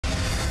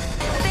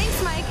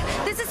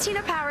is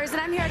Tina Powers,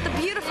 and I'm here at the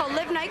beautiful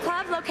Live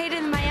nightclub located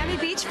in Miami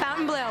Beach,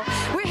 Fontainebleau.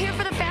 We're here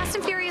for the Fast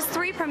and Furious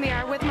 3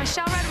 premiere with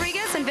Michelle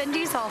Rodriguez and Vin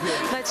Diesel.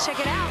 Let's check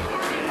it out.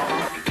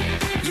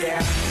 Yeah.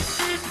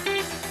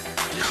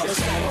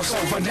 It's almost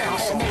over now,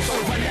 almost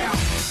over now.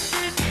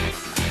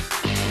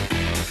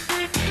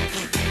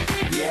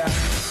 Yeah.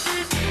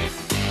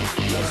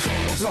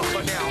 It's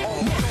over now,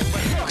 almost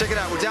over now. Check it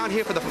out. We're down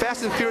here for the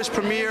Fast and Furious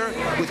premiere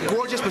with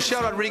gorgeous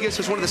Michelle Rodriguez,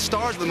 who's one of the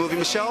stars of the movie.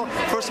 Michelle,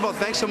 first of all,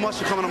 thanks so much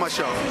for coming on my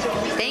show.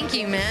 Thank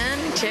you, man.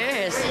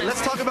 Cheers.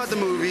 Let's talk about the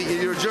movie.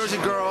 You're a Jersey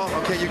girl.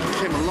 Okay, you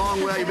came a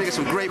long way. You're making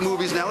some great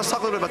movies now. Let's talk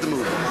a little bit about the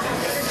movie.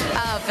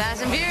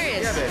 Fast and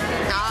Furious. Yeah,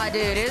 baby. Aw,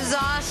 dude, it was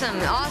awesome.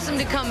 Awesome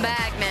to come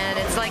back, man.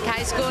 It's like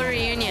high school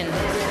reunion.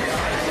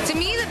 To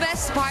me, the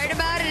best part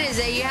about it is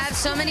that you have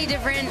so many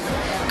different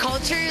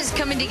cultures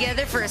coming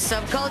together for a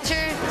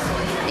subculture,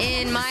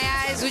 in my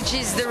eyes, which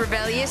is the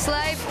rebellious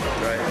life.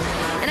 Right.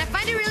 And I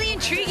find it really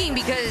intriguing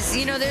because,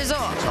 you know, there's a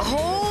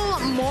whole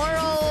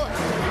moral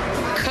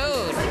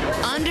code,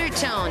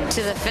 undertone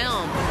to the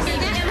film. You're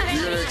going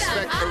to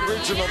expect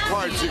original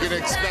parts. You're going to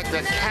expect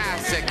a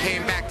cast that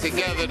came back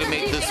together to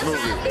make this movie.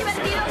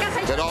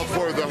 That all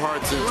poured their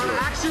hearts into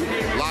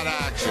it. A lot of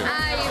action.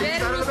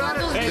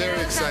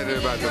 Very excited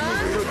about the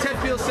movie. Ted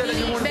Field said that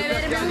you wanted the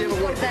best guy you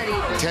ever worked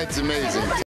with. Ted's amazing.